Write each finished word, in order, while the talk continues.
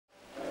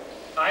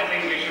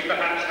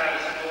perhaps have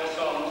some more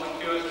songs and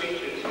fewer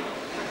speeches.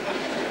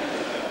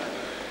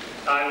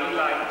 I would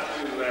like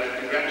to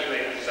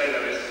congratulate the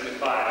soloists in the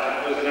choir.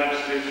 That was an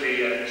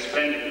absolutely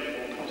splendid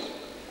performance.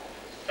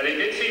 And it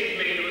did seem to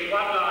me there was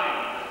one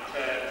line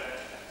that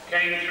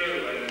came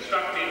through and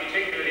struck me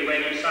particularly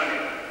when you sang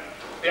it.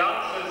 The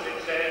answers, it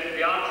said,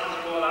 the answers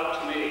are all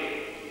up to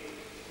me.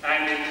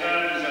 And in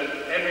terms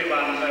of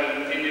everyone's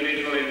own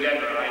individual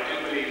endeavour, I do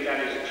believe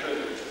that is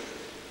true.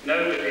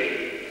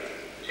 Nobody,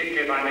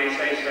 particularly if I may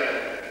say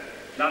so,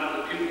 none of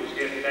the pupils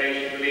here today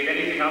should believe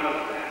anything other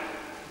than that.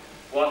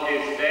 What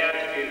is there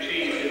to be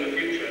achieved in the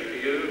future for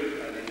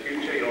you, and in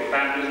future your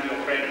families and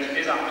your friends,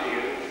 is up to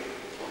you.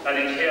 And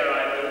it's here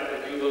I hope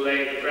that you will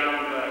lay the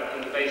groundwork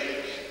and the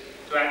basics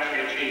to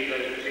actually achieve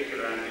those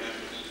particular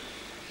ambitions.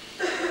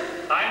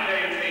 I'm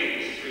very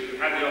pleased to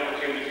have the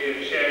opportunity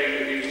of sharing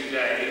with you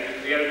today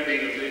the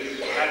opening of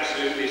this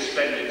absolutely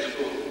splendid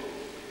school.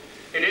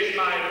 It is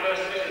my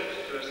first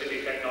visit to a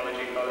city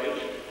technology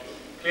college.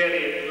 Clearly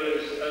it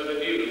was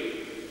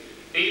overdue.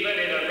 Even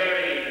in a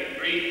very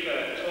brief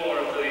tour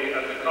of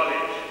the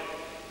college,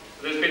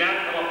 there's been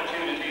ample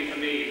opportunity for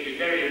me to be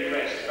very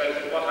impressed both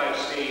at what I've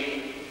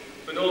seen,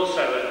 but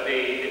also at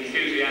the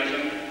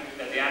enthusiasm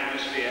and the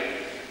atmosphere,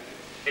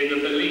 in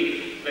the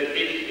belief that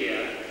is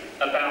here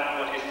about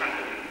what is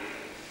happening here.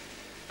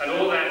 And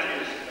all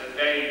that is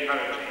very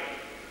encouraging,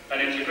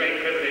 and it's a great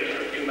privilege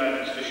for a few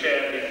moments to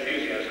share the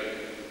enthusiasm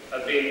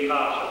of being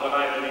part of what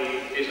I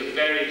believe is a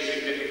very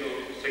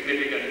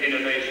significant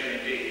innovation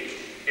indeed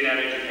in our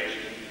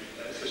education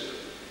system.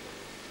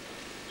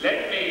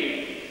 Let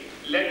me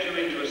let you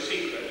into a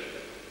secret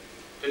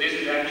that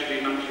isn't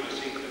actually much of a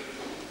secret.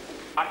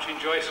 I much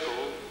enjoyed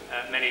school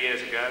many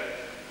years ago,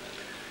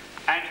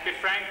 and to be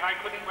frank, I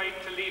couldn't wait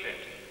to leave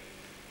it.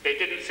 It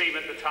didn't seem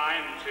at the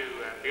time to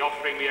be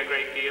offering me a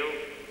great deal,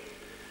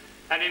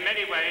 and in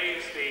many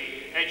ways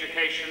the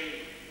education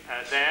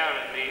there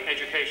and the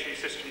education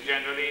system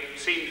generally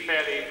seemed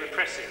fairly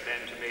repressive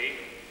then to me,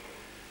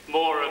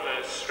 more of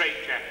a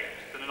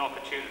straitjacket than an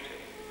opportunity.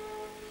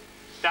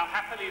 Now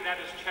happily that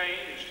has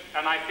changed,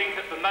 and I think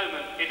at the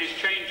moment it is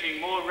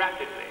changing more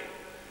rapidly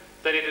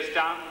than it has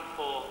done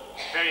for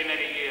very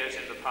many years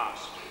in the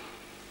past.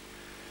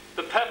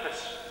 The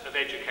purpose of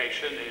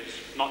education is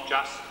not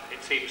just,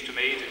 it seems to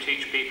me, to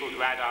teach people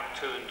to add up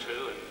 2 and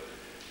 2 and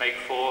make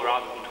 4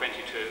 rather than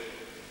 22,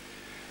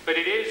 but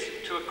it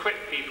is to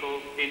equip people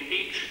in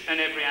each and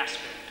every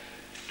aspect,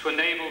 to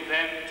enable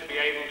them to be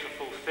able to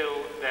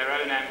fulfill their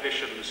own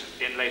ambitions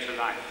in later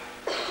life.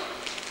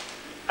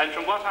 And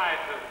from what I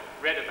have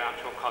read about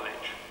your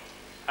college,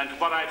 and from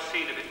what I've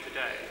seen of it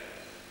today,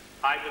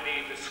 I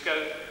believe the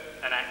scope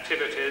and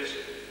activities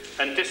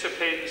and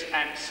disciplines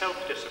and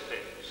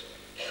self-disciplines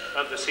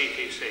of the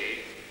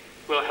CTC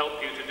will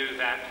help you to do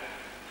that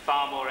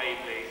far more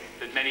ably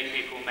than many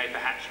people may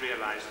perhaps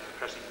realise at the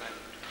present moment.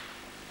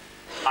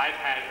 I've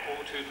had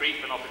all too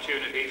brief an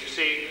opportunity to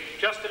see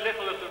just a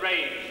little of the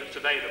range that's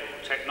available: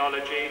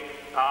 technology,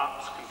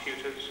 arts,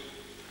 computers.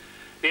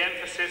 The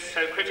emphasis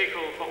so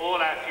critical for all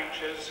our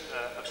futures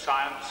of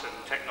science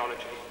and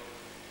technology.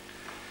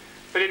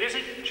 But it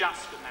isn't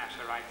just a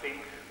matter, I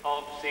think,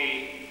 of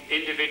the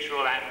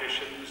individual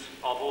ambitions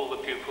of all the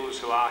pupils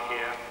who are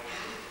here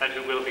and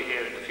who will be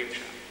here in the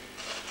future.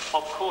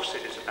 Of course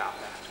it is about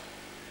that.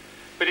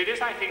 But it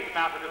is, I think,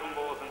 about a little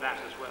more than that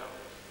as well.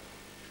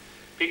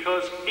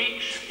 Because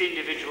each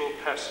individual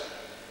person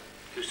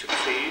who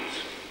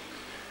succeeds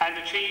and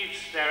achieves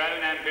their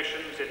own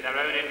ambitions in their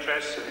own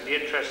interests and in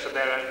the interests of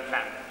their own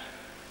families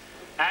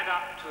add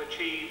up to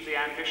achieve the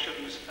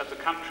ambitions of the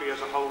country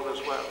as a whole as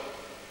well.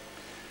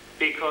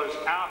 Because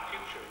our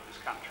future in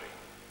this country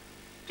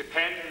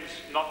depends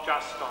not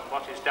just on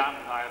what is done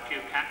by a few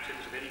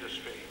captains of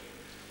industry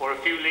or a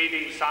few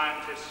leading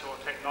scientists or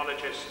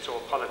technologists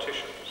or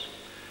politicians.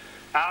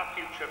 Our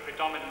future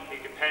predominantly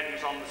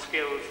depends on the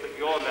skills that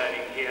you're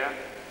learning here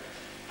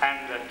and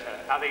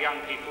that other young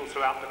people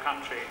throughout the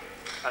country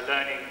are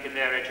learning in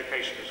their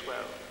education as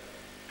well.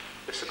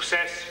 The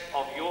success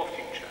of your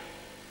future,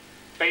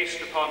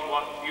 based upon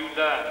what you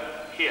learn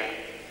here,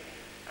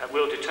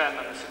 will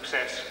determine the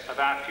success of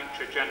our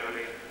future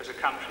generally as a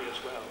country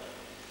as well.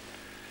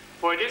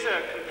 For it is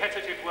a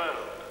competitive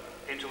world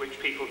into which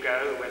people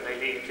go when they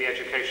leave the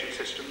education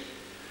system,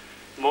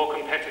 more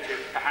competitive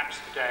perhaps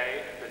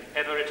today than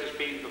ever it has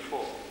been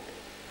before.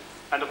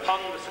 And upon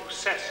the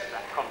success of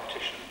that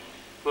competition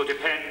will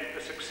depend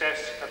the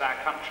success of our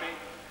country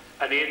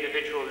and the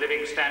individual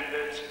living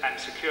standards and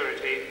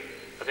security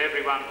of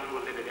everyone who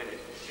will live in it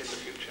in the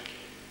future.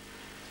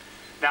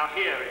 Now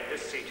here in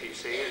this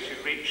CTC, as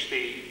you reach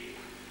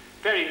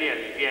very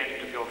nearly the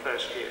end of your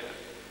first year,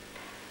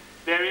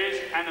 there is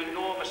an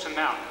enormous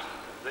amount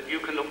that you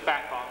can look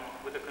back on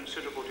with a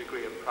considerable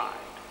degree of pride.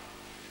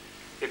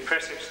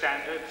 Impressive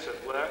standards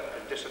of work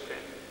and discipline.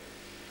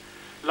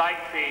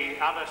 Like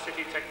the other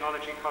city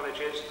technology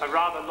colleges, a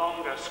rather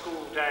longer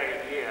school day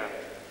and year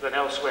than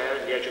elsewhere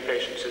in the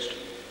education system.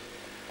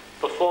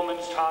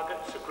 Performance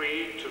targets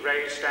agreed to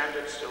raise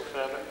standards still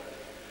further.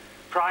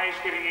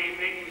 prize-giving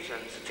evenings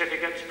and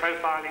certificates,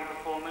 profiling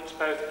performance,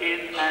 both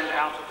in and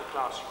out of the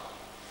classroom.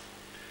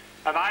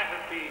 And I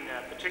have been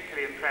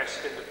particularly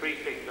impressed in the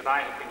briefing that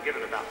I have been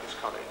given about this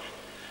college,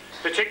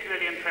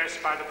 particularly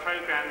impressed by the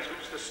programs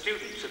which the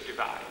students have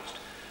devised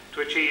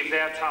to achieve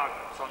their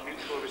targets on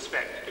mutual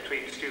respect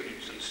between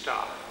students and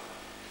staff.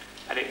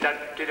 And it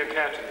did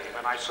occur to me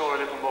when I saw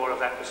a little more of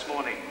that this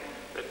morning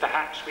that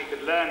perhaps we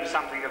could learn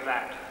something of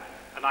that,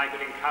 and I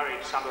could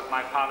encourage some of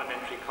my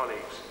parliamentary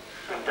colleagues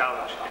to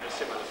indulge in a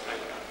similar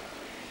program.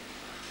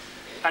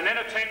 And then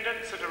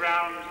attendance at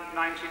around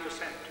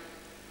 90%.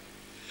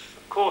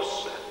 Of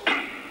course,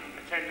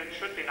 attendance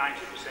should be 90%,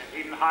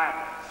 even higher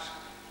perhaps.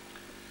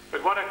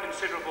 But what a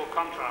considerable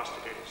contrast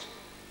it is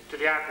to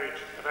the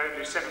average of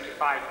only 75%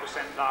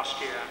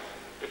 last year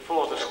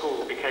before the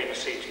school became a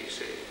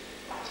CTC.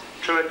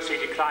 Truancy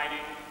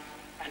declining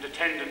and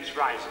attendance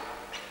rising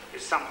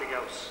is something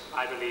else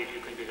I believe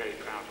you can be very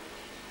proud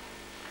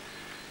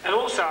of. And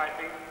also, I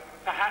think,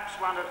 perhaps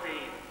one of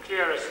the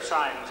clearest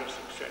signs of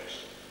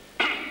success.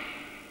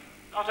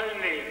 Not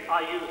only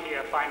are you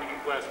here finding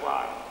it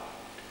worthwhile,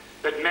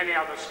 but many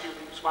other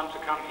students want to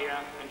come here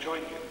and join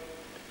you.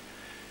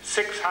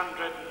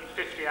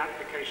 650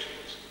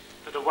 applications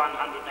for the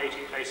 180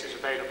 places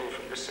available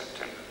from this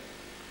September.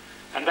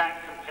 And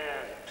that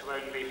compared to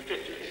only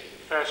 50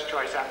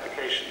 first-choice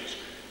applications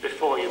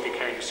before you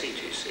became a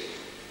CTC.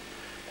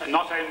 And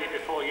not only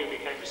before you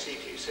became a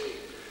CTC,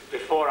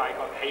 before I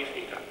got hay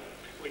fever,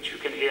 which you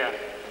can hear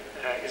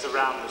is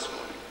around this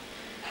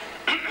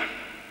morning.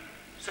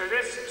 So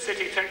this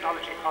City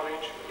Technology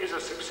College is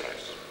a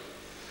success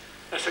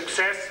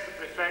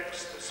that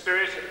reflects the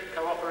spirit of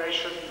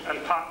cooperation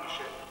and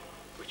partnership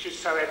which is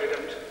so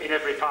evident in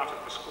every part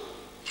of the school.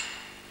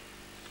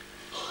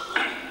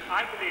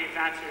 I believe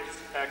that is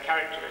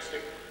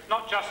characteristic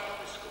not just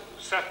of the school,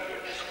 certainly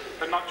of the school,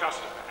 but not just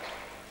of that,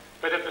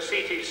 but of the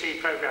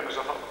CTC programme as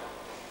a whole.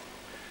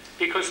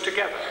 Because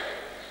together,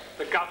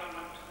 the government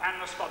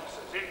and the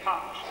sponsors, in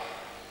partnership,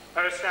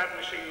 are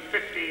establishing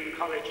 15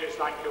 colleges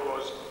like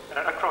yours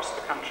across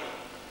the country.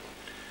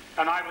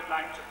 And I would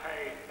like to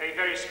pay a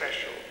very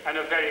special and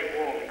a very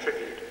warm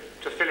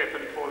tribute to Philip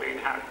and Pauline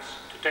Harris,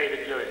 to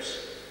David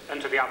Lewis,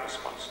 and to the other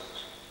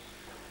sponsors.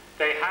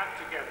 They have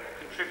together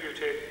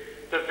contributed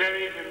the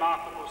very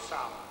remarkable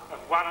sum of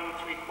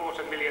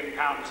 £1.75 million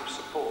of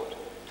support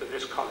to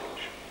this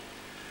college.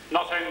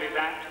 Not only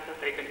that, but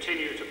they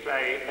continue to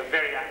play a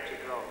very active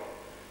role,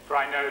 for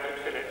I know that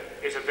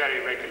Philip is a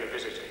very regular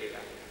visitor here.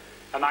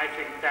 And I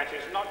think that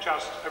is not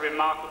just a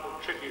remarkable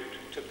tribute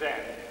to them,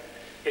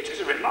 it is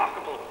a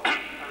remarkable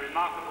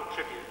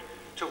tribute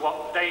to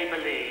what they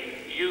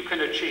believe you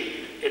can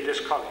achieve in this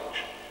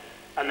college.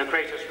 And the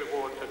greatest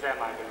reward for them,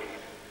 I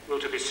believe, will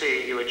to be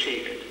seeing you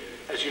achieve it,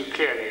 as you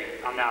clearly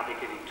are now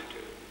beginning to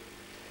do.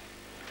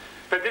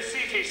 But this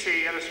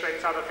CTC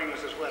illustrates other things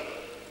as well.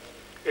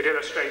 It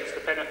illustrates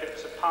the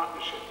benefits of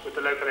partnership with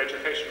the local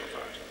education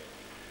authority.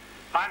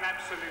 I'm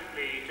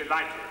absolutely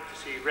delighted to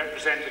see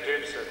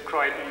representatives of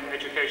Croydon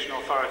Education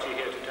Authority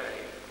here today.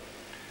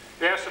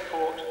 Their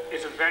support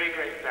is of very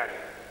great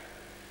value,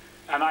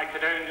 and I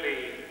could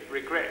only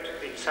regret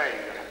in saying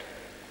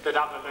that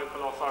other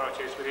local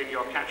authorities within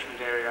your catchment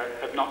area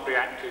have not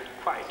reacted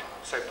quite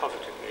so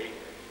positively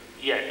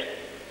yet,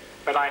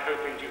 but I hope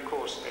in due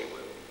course they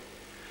will.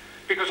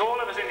 Because all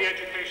of us in the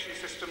education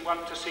system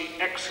want to see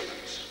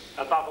excellence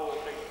above all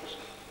things.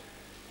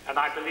 And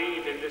I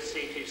believe in this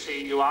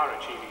CTC you are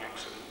achieving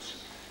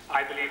excellence.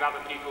 I believe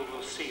other people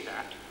will see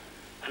that,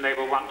 and they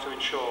will want to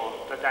ensure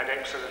that that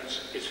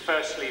excellence is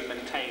firstly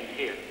maintained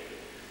here,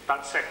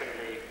 but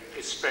secondly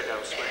is spread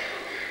elsewhere.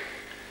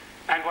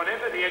 And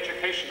whatever the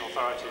education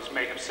authorities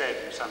may have said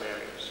in some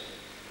areas,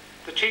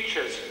 the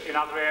teachers in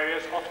other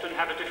areas often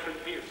have a different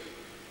view.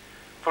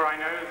 For I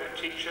know that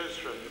teachers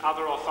from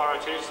other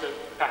authorities that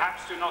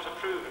perhaps do not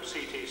approve of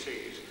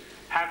CTCs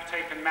have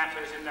taken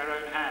matters in their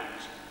own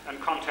hands and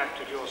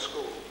contacted your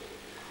school.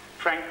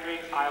 Frankly,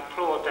 I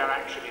applaud their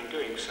action in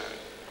doing so,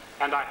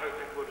 and I hope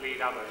it will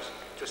lead others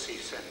to see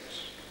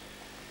sense.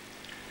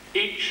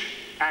 Each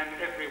and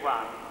every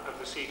one of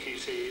the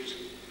CTCs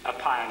are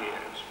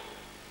pioneers.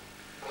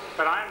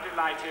 But I am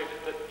delighted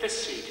that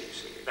this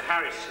CTC, the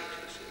Harris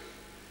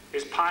CTC,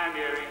 is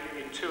pioneering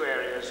in two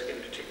areas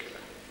in particular.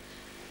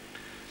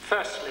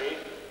 Firstly,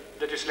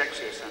 the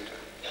Dyslexia Centre.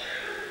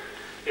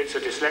 It's a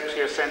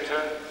dyslexia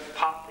centre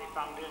partly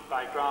funded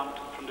by grant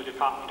from the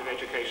Department of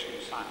Education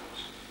and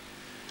Science.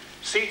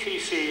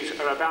 CTCs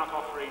are about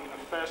offering a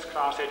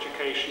first-class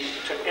education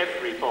to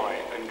every boy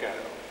and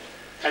girl,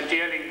 and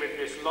dealing with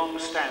this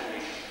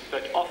long-standing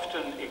but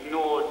often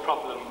ignored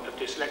problem of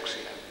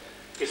dyslexia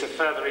is a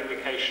further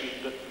indication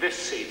that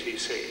this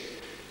CTC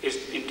is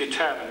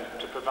determined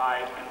to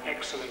provide an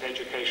excellent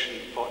education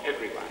for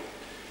everyone,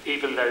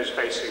 even those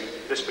facing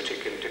this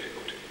particular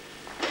difficulty.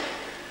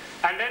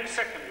 And then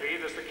secondly,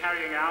 there's the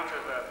carrying out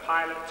of a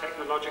pilot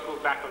technological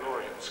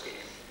baccalaureate scheme.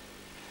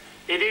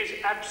 It is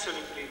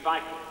absolutely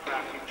vital for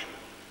our future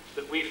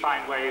that we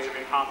find ways of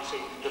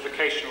enhancing the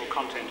vocational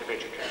content of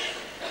education.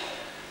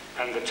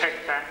 And the tech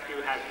bac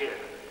you have here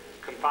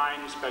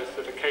combines both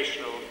the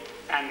vocational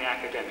and the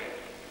academic.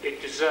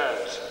 It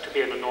deserves to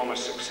be an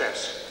enormous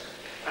success,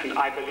 and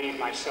I believe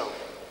myself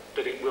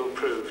that it will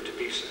prove to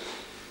be so.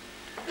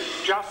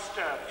 Just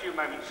a few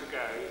moments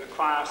ago, the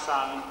choir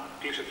sung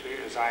beautifully,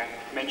 as I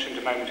mentioned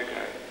a moment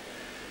ago,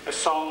 a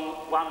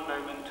song, One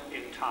Moment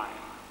in Time.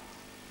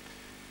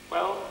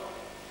 Well,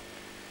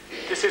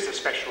 this is a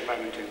special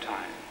moment in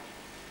time.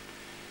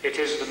 It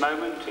is the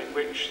moment in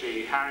which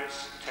the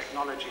Harris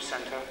Technology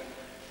Centre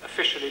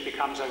officially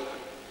becomes open.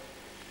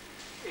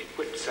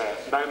 It's a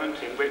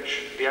moment in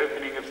which the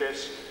opening of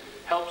this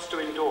helps to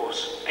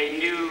endorse a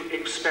new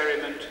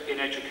experiment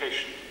in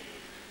education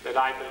that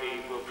I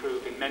believe will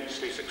prove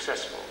immensely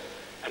successful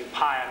and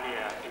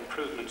pioneer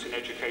improvements in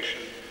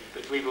education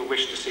that we will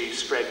wish to see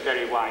spread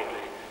very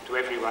widely to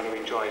everyone who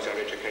enjoys our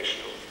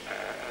educational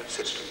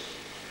system.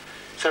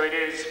 So it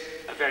is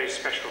a very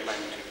special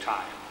moment in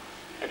time,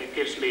 and it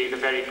gives me the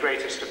very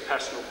greatest of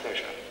personal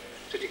pleasure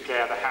to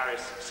declare the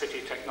Harris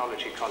City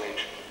Technology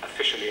College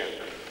officially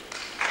open.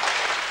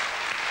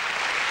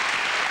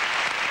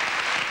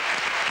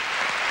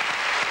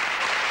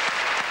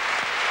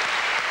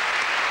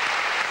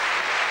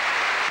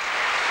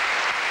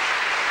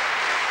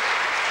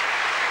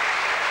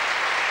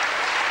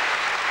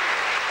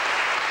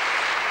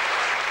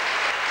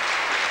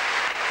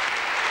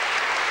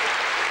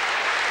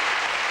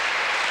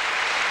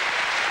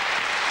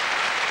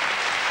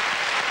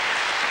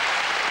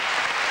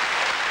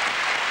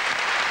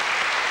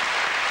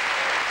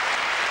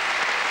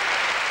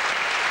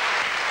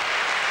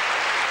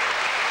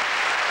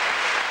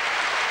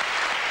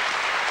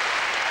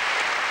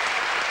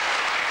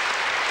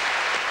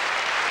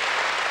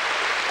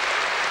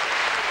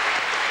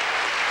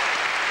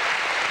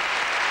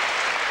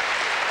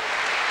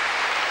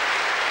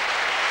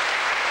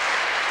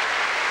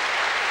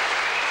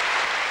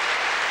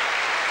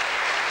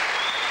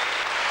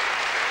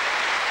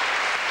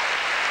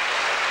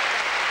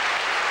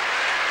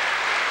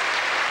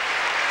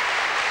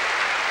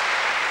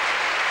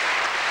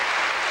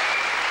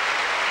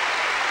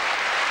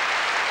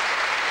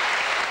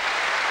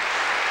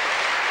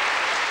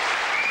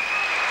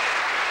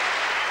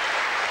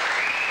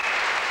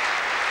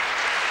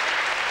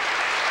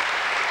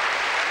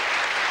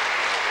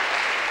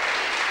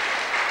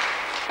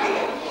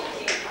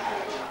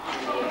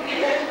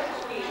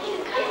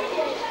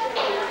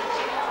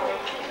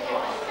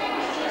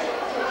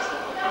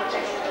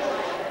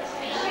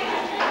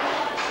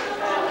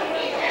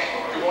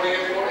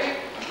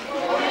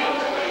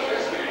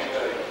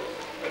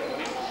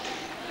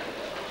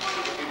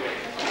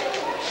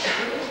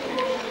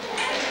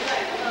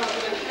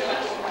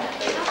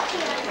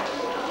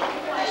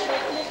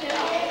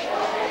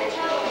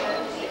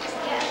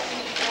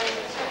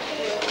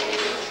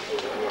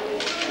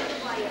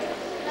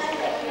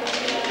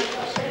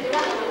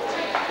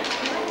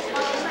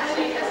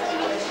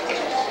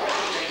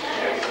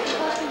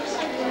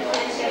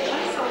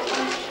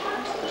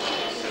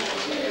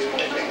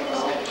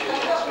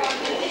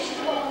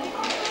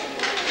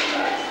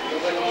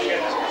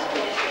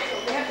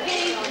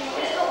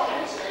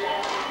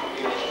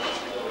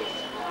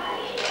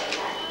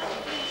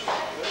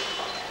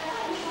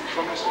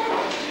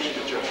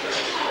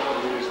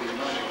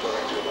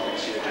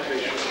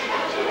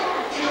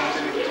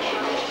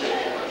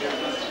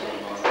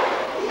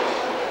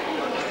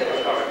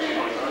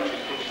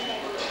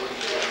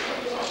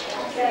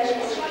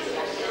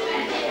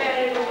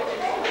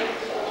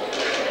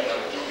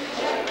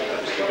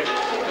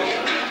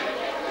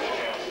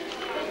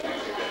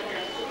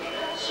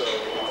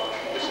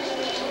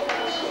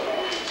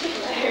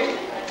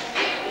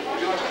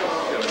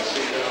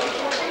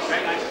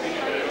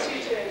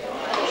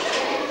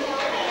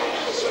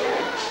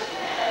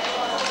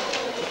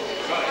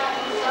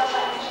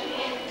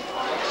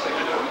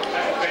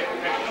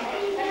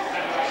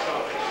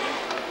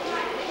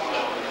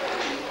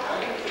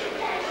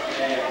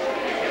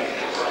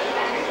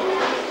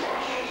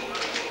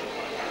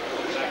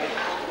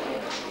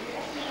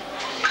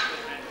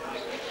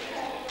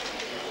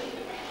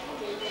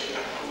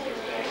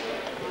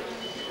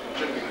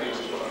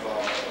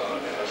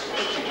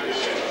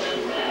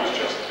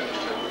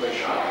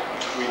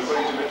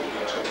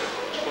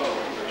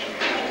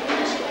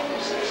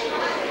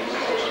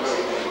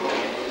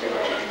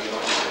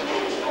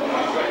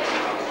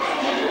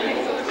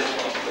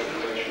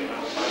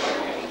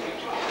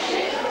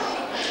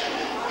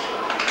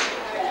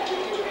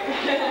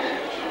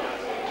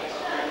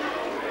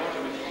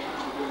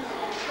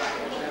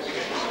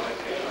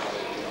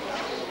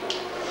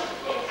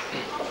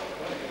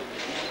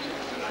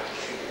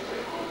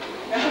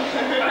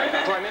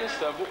 Prime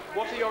Minister,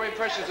 what are your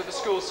impressions of the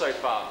school so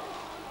far?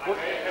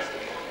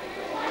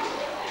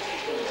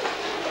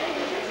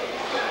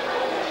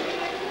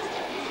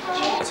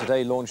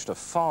 Today launched a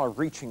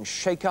far-reaching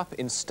shake-up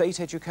in state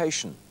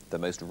education. The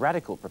most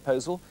radical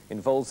proposal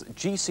involves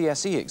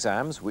GCSE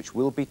exams, which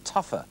will be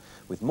tougher,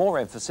 with more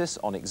emphasis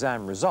on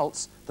exam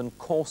results than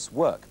course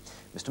work.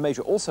 Mr.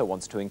 Major also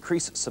wants to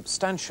increase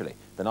substantially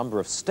the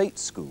number of state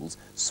schools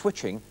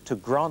switching to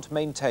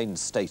grant-maintained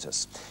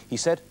status. He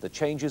said the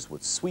changes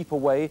would sweep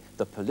away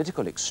the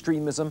political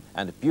extremism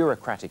and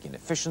bureaucratic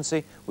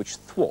inefficiency which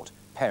thwart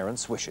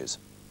parents' wishes.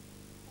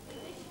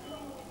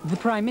 The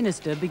Prime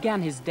Minister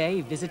began his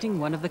day visiting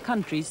one of the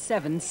country's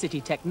 7 city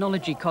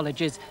technology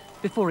colleges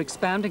before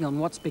expounding on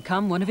what's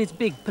become one of his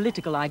big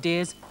political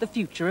ideas, the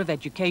future of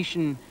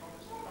education.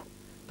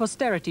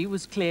 Posterity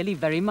was clearly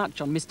very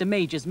much on Mr.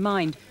 Major's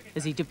mind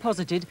as he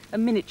deposited a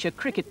miniature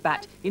cricket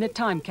bat in a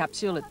time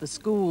capsule at the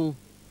school.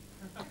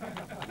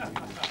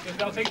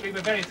 They'll think we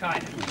were very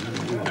tiny.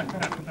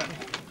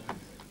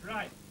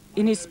 Right.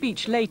 In his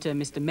speech later,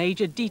 Mr.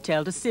 Major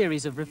detailed a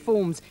series of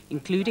reforms,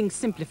 including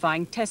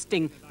simplifying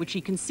testing, which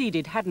he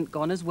conceded hadn't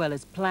gone as well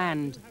as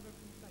planned.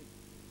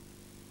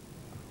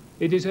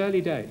 It is early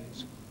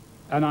days,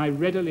 and I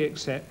readily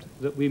accept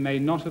that we may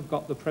not have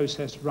got the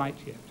process right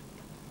yet.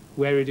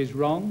 Where it is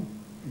wrong,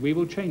 we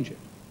will change it.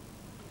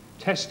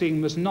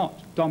 Testing must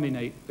not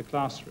dominate the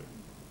classroom.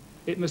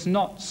 It must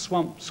not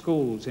swamp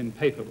schools in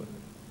paperwork,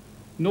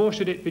 nor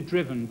should it be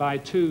driven by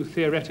too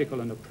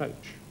theoretical an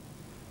approach.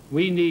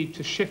 We need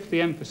to shift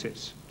the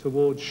emphasis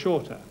towards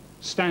shorter,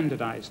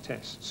 standardized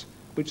tests,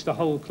 which the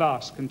whole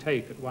class can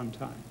take at one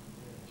time.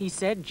 He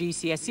said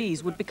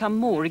GCSEs would become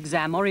more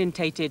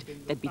exam-orientated.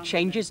 There'd be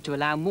changes to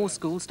allow more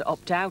schools to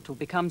opt out or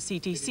become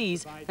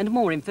CTCs and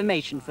more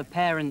information for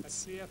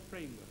parents.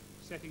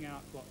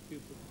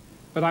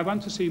 But I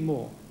want to see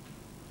more.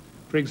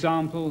 For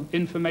example,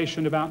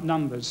 information about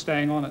numbers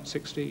staying on at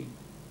 16.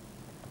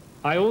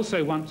 I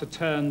also want to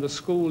turn the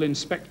school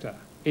inspector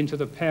into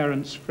the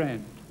parent's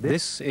friend.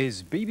 This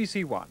is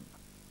BBC One.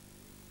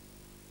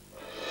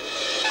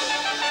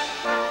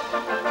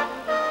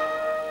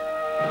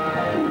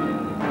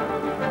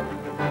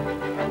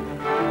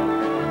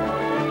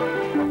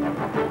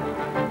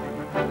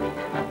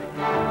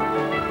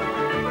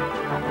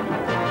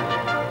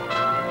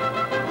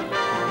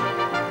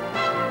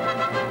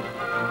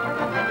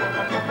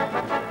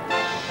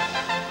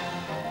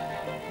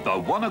 The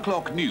 1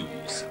 o'clock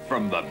news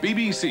from the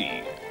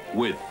BBC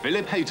with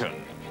Philip Hayton.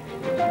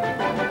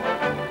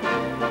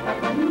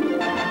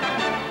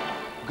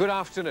 Good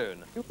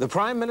afternoon. The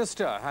Prime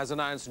Minister has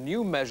announced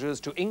new measures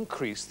to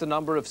increase the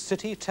number of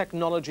city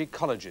technology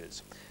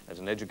colleges. At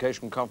an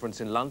education conference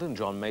in London,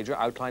 John Major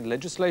outlined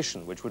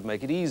legislation which would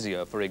make it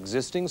easier for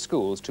existing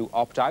schools to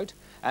opt out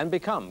and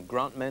become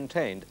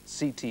grant-maintained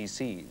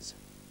CTCs.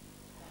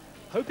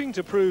 Hoping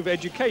to prove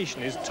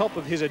education is top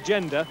of his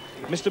agenda,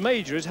 Mr.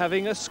 Major is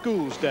having a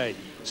schools day,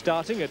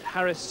 starting at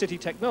Harris City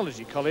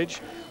Technology College,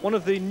 one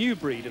of the new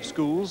breed of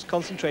schools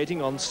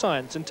concentrating on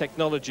science and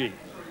technology.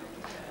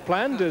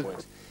 Planned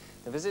as...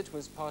 The visit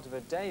was part of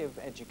a day of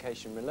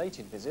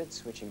education-related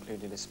visits, which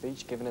included a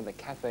speech given at the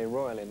Café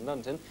Royal in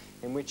London,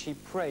 in which he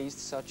praised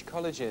such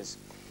colleges.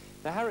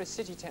 The Harris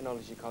City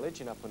Technology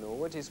College in Upper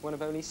Norwood is one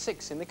of only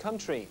 6 in the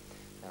country.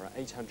 There are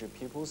 800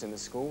 pupils in the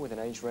school with an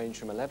age range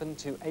from 11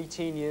 to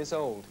 18 years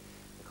old.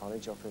 The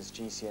college offers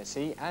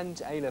GCSE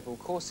and A-level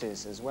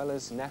courses, as well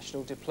as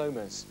national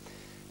diplomas.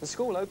 The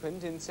school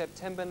opened in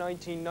September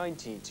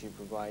 1990 to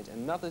provide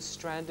another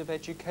strand of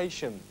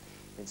education.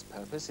 Its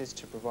purpose is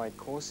to provide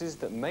courses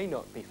that may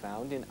not be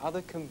found in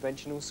other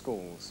conventional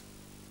schools.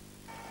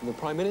 The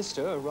Prime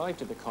Minister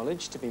arrived at the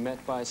college to be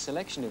met by a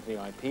selection of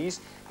VIPs,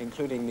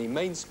 including the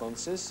main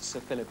sponsors,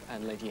 Sir Philip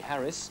and Lady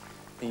Harris,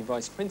 the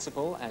Vice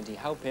Principal, Andy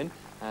Halpin,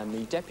 and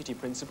the Deputy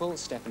Principal,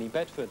 Stephanie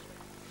Bedford.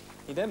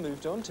 He then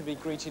moved on to be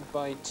greeted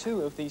by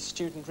 2 of the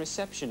student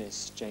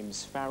receptionists,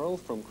 James Farrell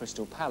from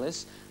Crystal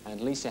Palace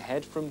and Lisa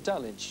Head from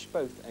Dulwich,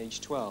 both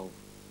aged 12.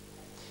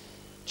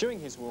 During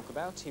his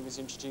walkabout, he was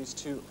introduced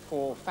to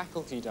 4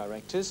 faculty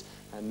directors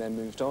and then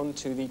moved on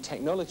to the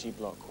technology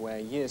block, where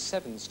Year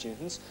 7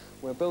 students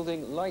were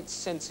building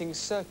light-sensing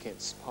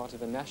circuits, part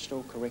of a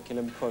national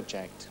curriculum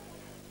project.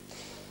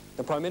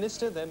 The Prime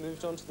Minister then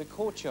moved on to the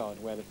courtyard,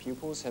 where the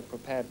pupils had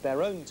prepared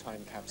their own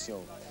time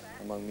capsule.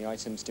 Among the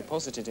items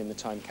deposited in the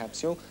time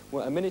capsule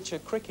were a miniature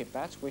cricket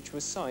bat, which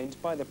was signed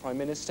by the Prime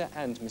Minister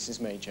and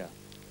Mrs. Major.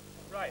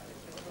 Right.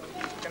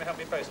 Going to help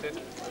me post it.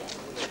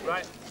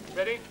 Right.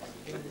 Ready?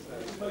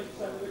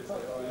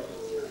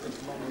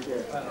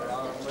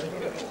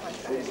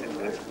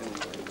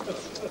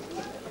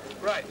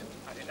 Right.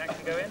 I think that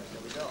can go in.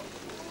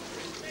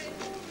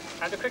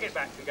 And the cricket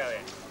bat can go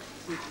in.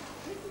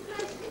 I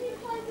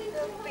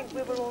think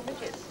we were all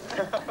midgets.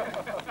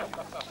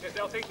 Because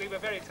they'll think we were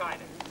very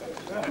tiny.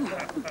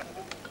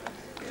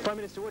 Prime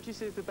Minister, what do you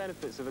see as the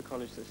benefits of a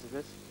college such as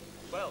this?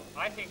 Well,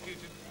 I think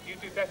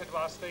you'd do better to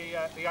ask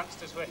the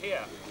youngsters who are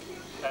here.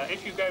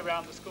 If you go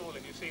around the school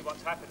and you see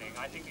what's happening,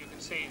 I think you can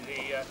see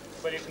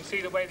you can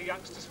see the way the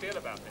youngsters feel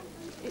about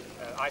it.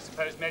 I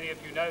suppose many of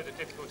you know the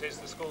difficulties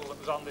the school that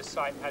was on this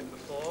site had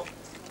before.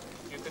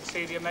 You can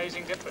see the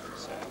amazing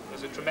difference.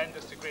 There's a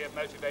tremendous degree of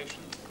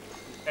motivation.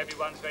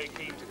 Everyone's very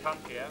keen to come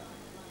here.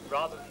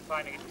 rather than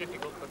finding it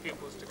difficult for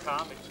pupils to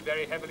come, it's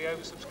very heavily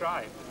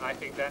oversubscribed. And I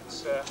think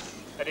that's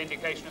an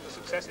indication of the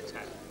success it's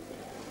had.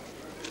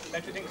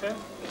 Don't you think so?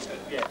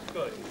 Yes,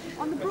 good.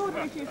 On the broad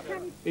issues,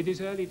 It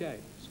is early days,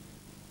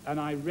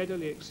 and I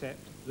readily accept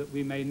that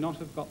we may not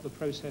have got the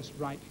process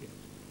right yet.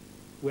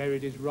 Where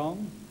it is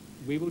wrong,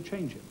 we will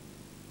change it.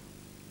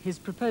 His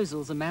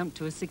proposals amount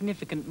to a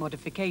significant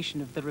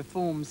modification of the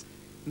reforms.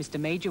 Mr.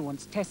 Major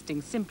wants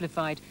testing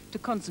simplified to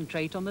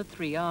concentrate on the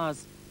 3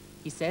 Rs.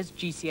 He says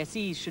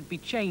GCSEs should be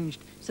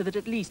changed so that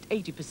at least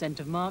 80%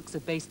 of marks are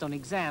based on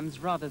exams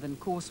rather than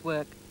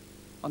coursework.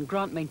 On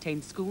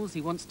grant-maintained schools,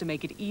 he wants to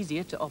make it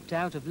easier to opt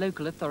out of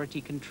local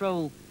authority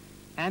control.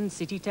 And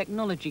city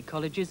technology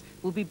colleges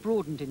will be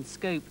broadened in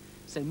scope,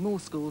 so more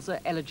schools are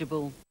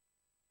eligible.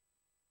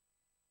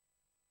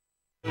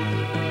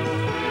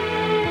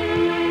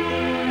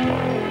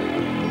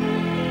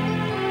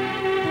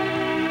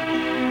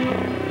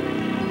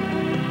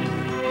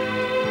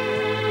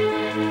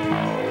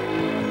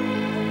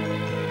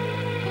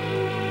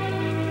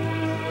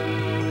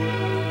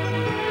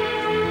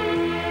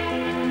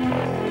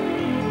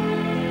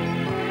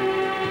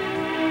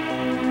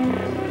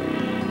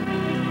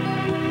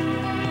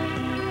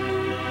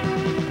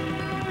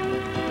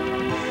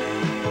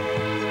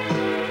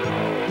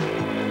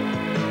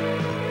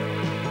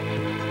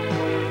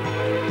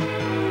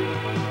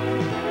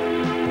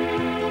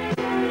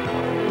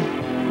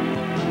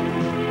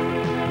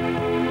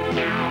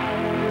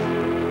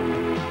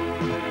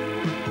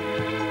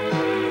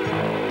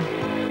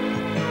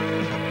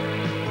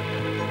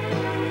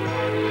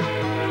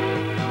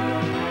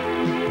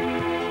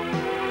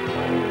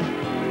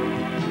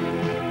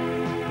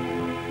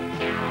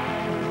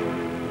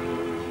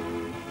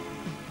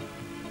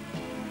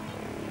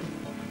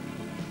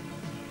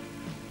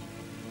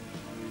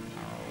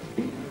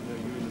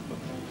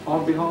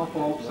 On behalf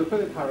of Sir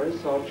Philip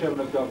Harris, our Chairman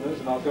of Governors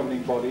and our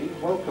governing body,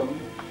 welcome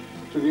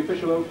to the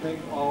official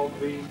opening of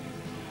the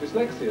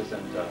Dyslexia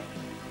Centre.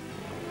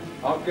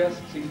 Our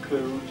guests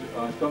include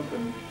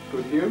Duncan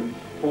Goodhue,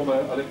 former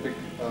Olympic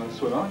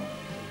swimmer,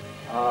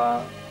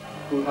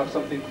 who will have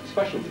something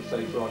special to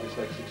say for our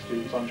dyslexic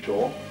students, I'm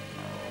sure.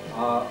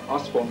 Our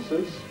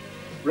sponsors,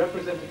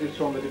 representatives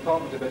from the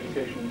Department of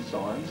Education and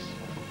Science,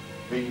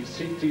 the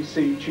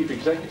CTC Chief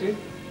Executive,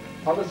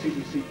 other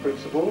CTC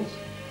principals,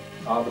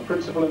 the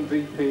Principal and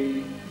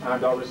VP,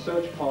 and our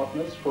research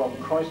partners from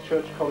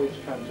Christchurch College,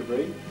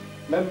 Canterbury,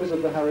 members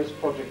of the Harris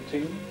Project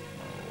team,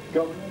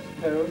 governors,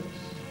 parents,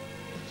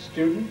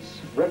 students,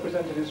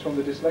 representatives from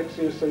the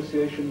Dyslexia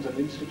Associations and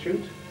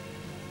Institute,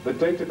 the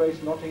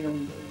Database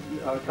Nottingham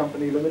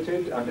Company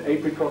Limited and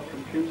Apricot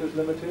Computers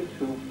Limited,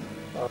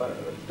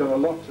 who've done a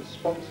lot to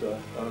sponsor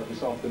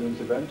this afternoon's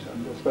event,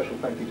 and a special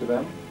thank you to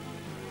them,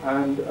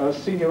 and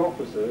senior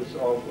officers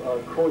of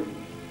Croydon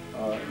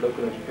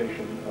Local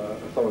Education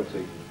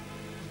Authority.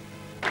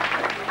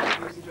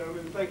 Ladies and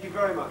gentlemen, thank you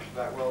very much for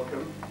that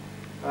welcome.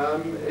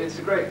 It's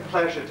a great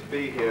pleasure to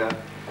be here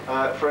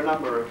for a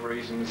number of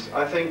reasons.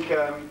 I think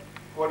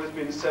what has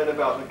been said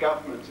about the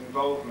government's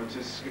involvement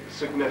is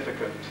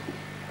significant.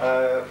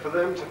 For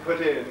them to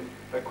put in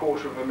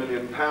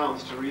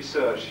 £250,000 to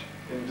research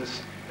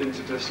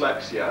into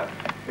dyslexia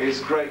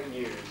is great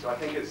news. I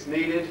think it's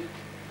needed,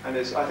 and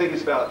I think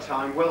it's about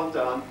time. Well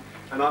done.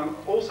 And I'm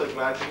also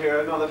glad to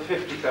hear another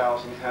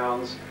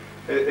 £50,000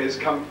 is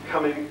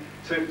coming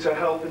to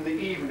help in the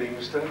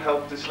evenings to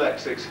help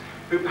dyslexics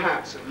who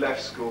perhaps have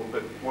left school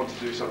but want to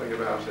do something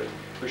about it,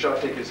 which I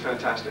think is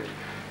fantastic.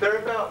 There are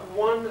about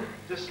 1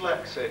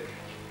 dyslexic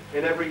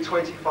in every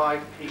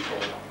 25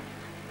 people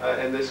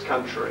in this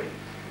country.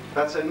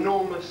 That's an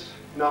enormous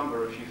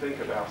number if you think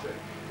about it.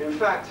 In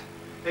fact,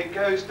 it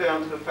goes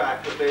down to the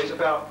fact that there's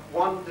about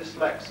 1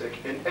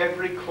 dyslexic in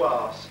every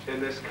class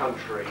in this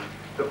country.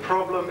 The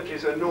problem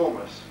is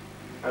enormous,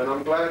 and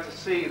I'm glad to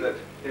see that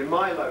in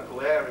my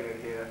local area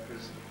here,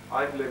 because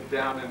I've lived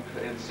down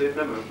in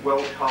Sydenham, at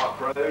Wells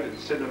Park Road, and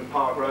Sydenham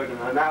Park Road, and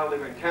I now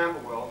live in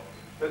Camberwell,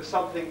 that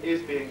something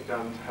is being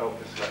done to help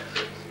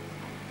dyslexics.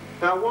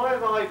 Now, why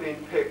have I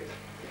been picked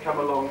to come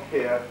along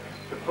here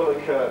to pull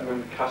a curtain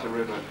and cut a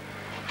ribbon?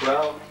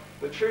 Well,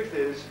 the truth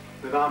is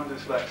that I'm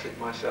dyslexic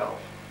myself.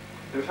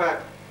 In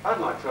fact, I'd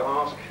like to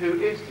ask,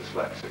 who is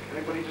dyslexic?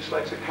 Anybody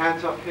dyslexic?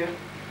 Hands up here.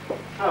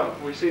 Oh,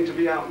 we seem to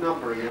be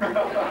outnumbering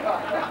everybody.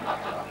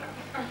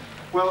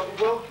 Well,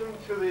 welcome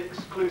to the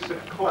exclusive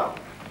club.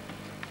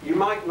 You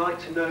might like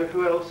to know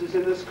who else is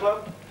in this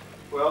club.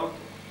 Well,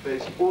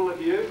 there's all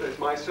of you, there's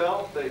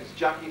myself, there's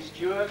Jackie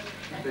Stewart,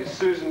 there's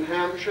Susan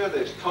Hampshire,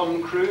 there's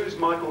Tom Cruise,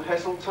 Michael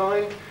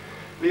Heseltine,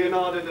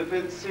 Leonardo da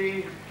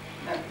Vinci,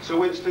 Sir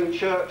Winston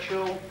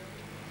Churchill,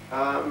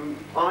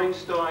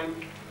 Einstein,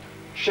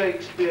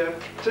 Shakespeare,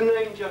 to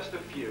name just a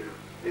few.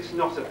 It's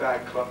not a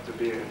bad club to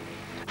be in.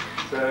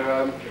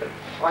 So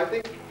I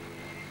think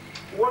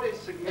what is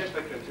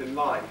significant in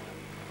life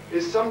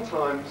is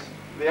sometimes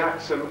the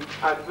axiom,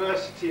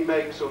 adversity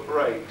makes or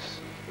breaks,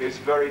 is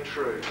very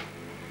true.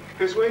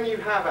 Because when you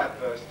have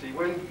adversity,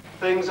 when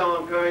things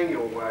aren't going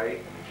your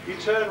way, you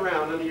turn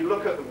around and you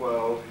look at the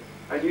world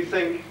and you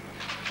think,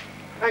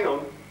 hang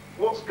on,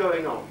 what's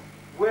going on?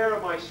 Where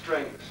are my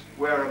strengths?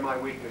 Where are my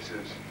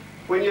weaknesses?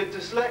 When you're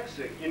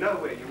dyslexic, you know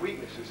where your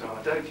weaknesses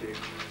are, don't you?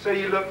 So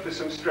you look for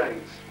some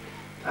strengths.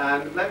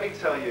 And let me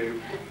tell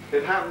you,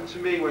 it happened to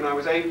me when I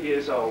was 8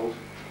 years old.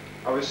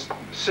 I was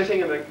sitting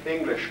in an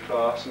English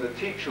class and the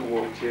teacher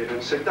walked in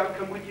and said,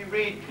 "Duncan, would you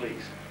read,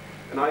 please?"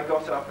 And I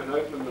got up and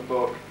opened the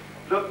book,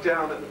 looked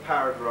down at the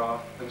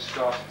paragraph and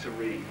started to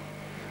read.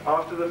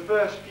 After the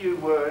first few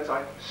words,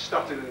 I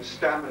stuttered and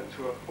stammered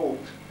to a halt,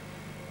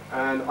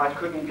 and I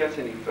couldn't get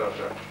any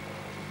further.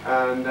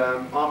 And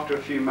after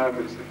a few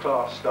moments, the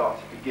class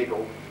started to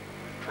giggle.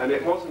 And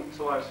it wasn't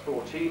until I was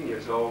 14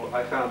 years old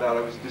I found out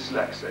I was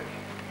dyslexic.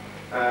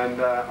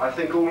 And I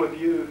think all of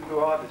you who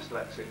are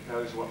dyslexic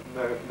knows what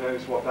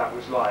that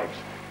was like,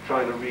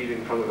 trying to read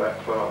in front of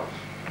that class.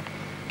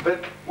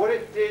 But what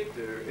it did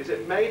do is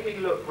it made me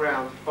look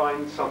round to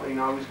find something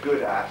I was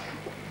good at,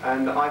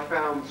 and I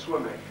found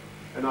swimming,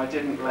 and I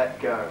didn't let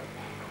go.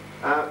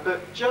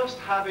 But just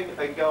having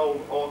a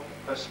goal of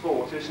a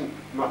sport isn't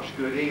much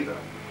good either.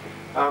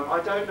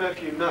 I don't know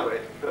if you know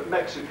it, but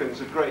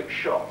Mexicans are great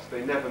shots.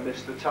 They never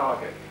miss the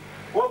target.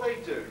 What they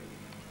do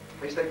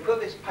is they put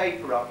this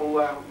paper up all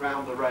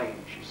around the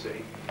range, you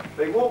see.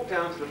 They walk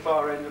down to the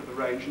far end of the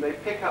range and they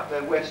pick up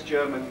their West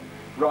German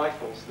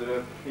rifles that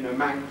are, you know,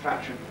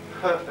 manufactured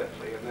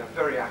perfectly, and they're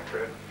very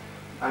accurate.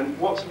 And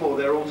what's more,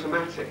 they're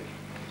automatic.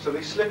 So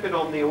they slip it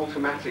on the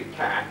automatic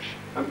catch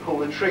and pull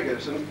the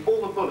triggers, and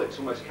all the bullets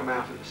almost come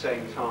out at the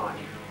same time.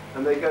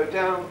 And they go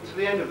down to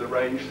the end of the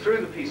range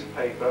through the piece of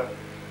paper,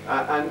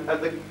 and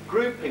the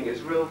grouping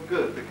is real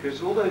good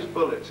because all those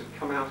bullets have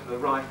come out of the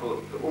rifle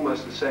at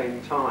almost the same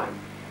time.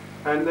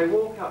 And they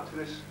walk up to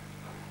this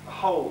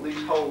hole,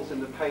 these holes in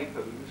the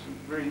paper, this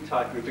really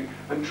tight grouping,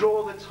 and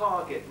draw the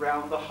target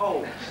round the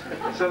holes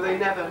so they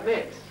never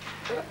miss.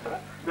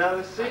 Now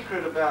the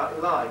secret about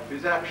life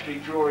is actually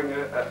drawing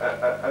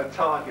a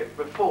target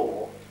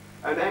before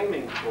and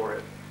aiming for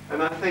it.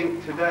 And I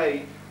think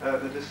today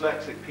the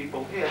dyslexic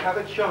people here have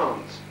a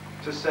chance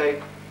to say,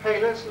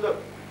 hey, let's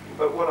look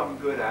at what I'm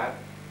good at,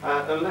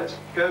 and let's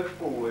go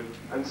forward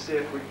and see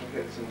if we can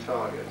hit some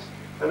targets.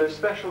 And a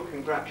special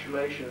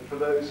congratulations for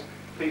those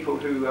people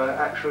who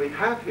actually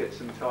have hit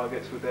some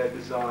targets with their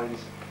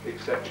designs,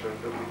 etc.,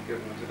 that we've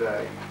given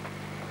today.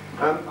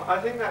 I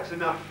think that's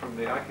enough from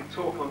me. I could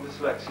talk on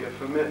dyslexia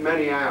for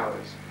many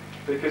hours,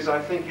 because I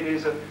think it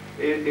is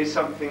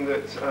something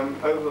that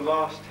over the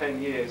last 10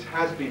 years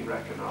has been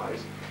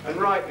recognised, and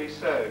rightly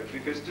so,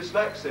 because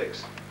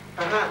dyslexics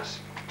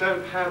perhaps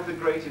don't have the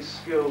greatest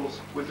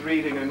skills with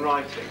reading and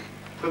writing,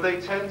 but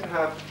they tend to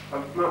have a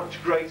much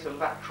greater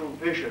lateral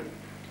vision,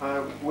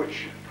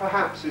 which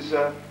perhaps is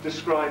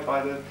described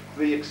by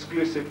the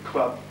exclusive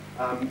club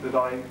that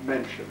I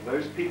mentioned.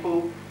 Those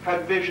people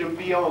had vision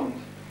beyond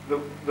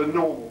the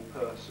normal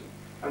person,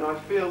 and I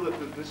feel that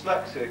the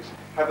dyslexics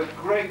have a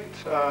great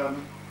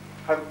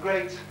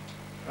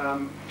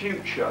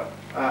future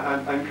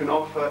and can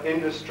offer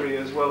industry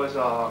as well as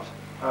art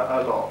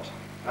a lot.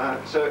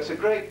 So it's a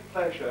great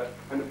pleasure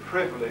and a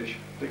privilege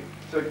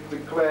to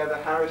declare the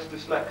Harris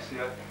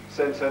Dyslexia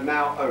Centre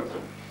now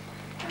open.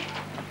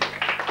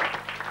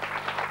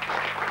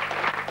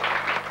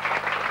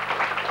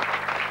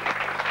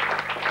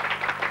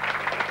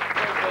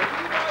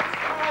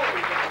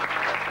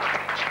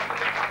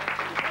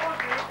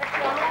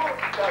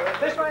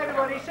 This way,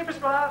 everybody. Super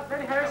smile.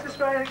 Ready, Harris, this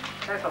way.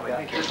 That's lovely.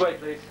 Thank you. This way,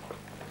 please.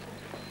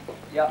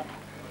 Yep.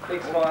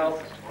 Big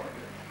smiles.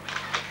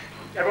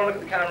 Everyone look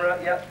at the camera.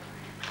 Yep.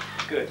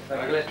 Good.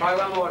 Okay, let's try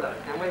one more, though,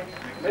 can we?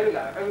 There we go.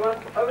 Everyone,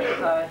 over the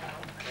side.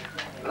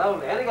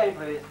 Lovely. And again,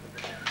 please.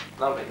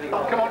 Lovely.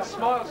 Come on,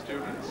 smile,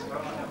 students.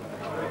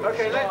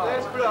 Okay,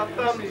 let's put our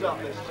thumbs up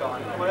this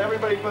time. Come on,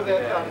 everybody put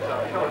their thumbs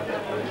up. Come on.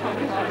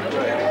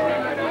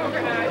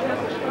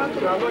 I'm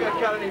not going to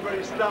cut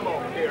anybody's thumb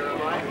off here,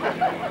 am I?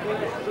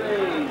 Yes,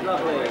 please.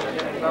 Lovely.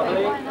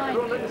 Lovely.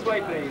 Everyone look this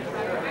way, please.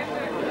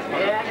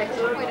 Yeah,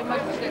 excellent.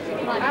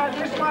 And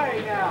this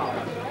way now.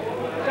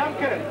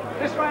 Duncan,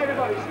 this way,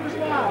 everybody. Super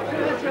smile.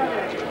 This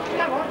way.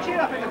 Come on, cheer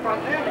up in the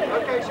front there.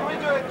 Okay, shall we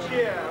do a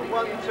cheer?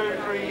 1, 2,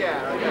 3,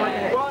 yeah.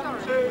 Okay.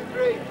 1, 2,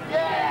 3,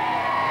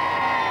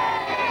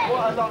 yeah!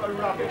 What a lot of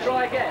rubbish.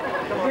 Try again.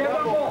 Come on,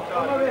 one more. 1,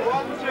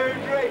 2, 3,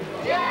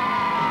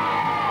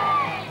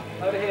 yeah!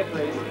 Over here,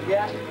 please.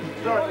 Yeah.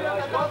 Sorry,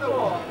 guys. One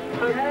more.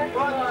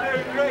 1,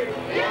 2, 3,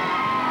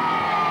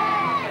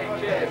 yeah!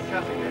 Cheers.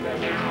 Does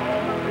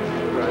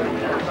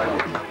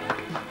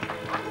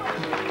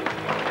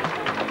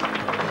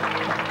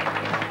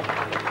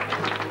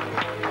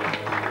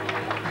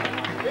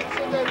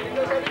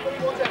anybody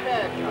want a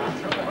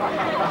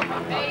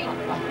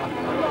haircut?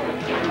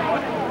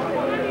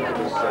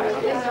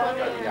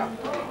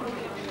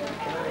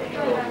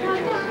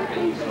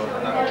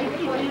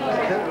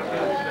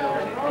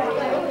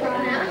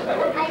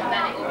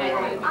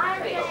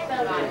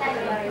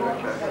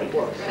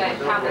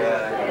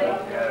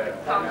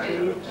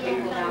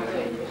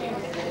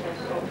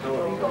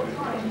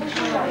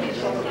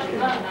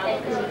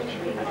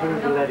 Who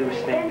was the lady who was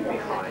standing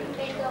behind?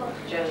 Were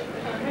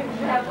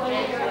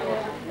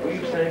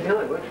you standing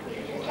behind, weren't you?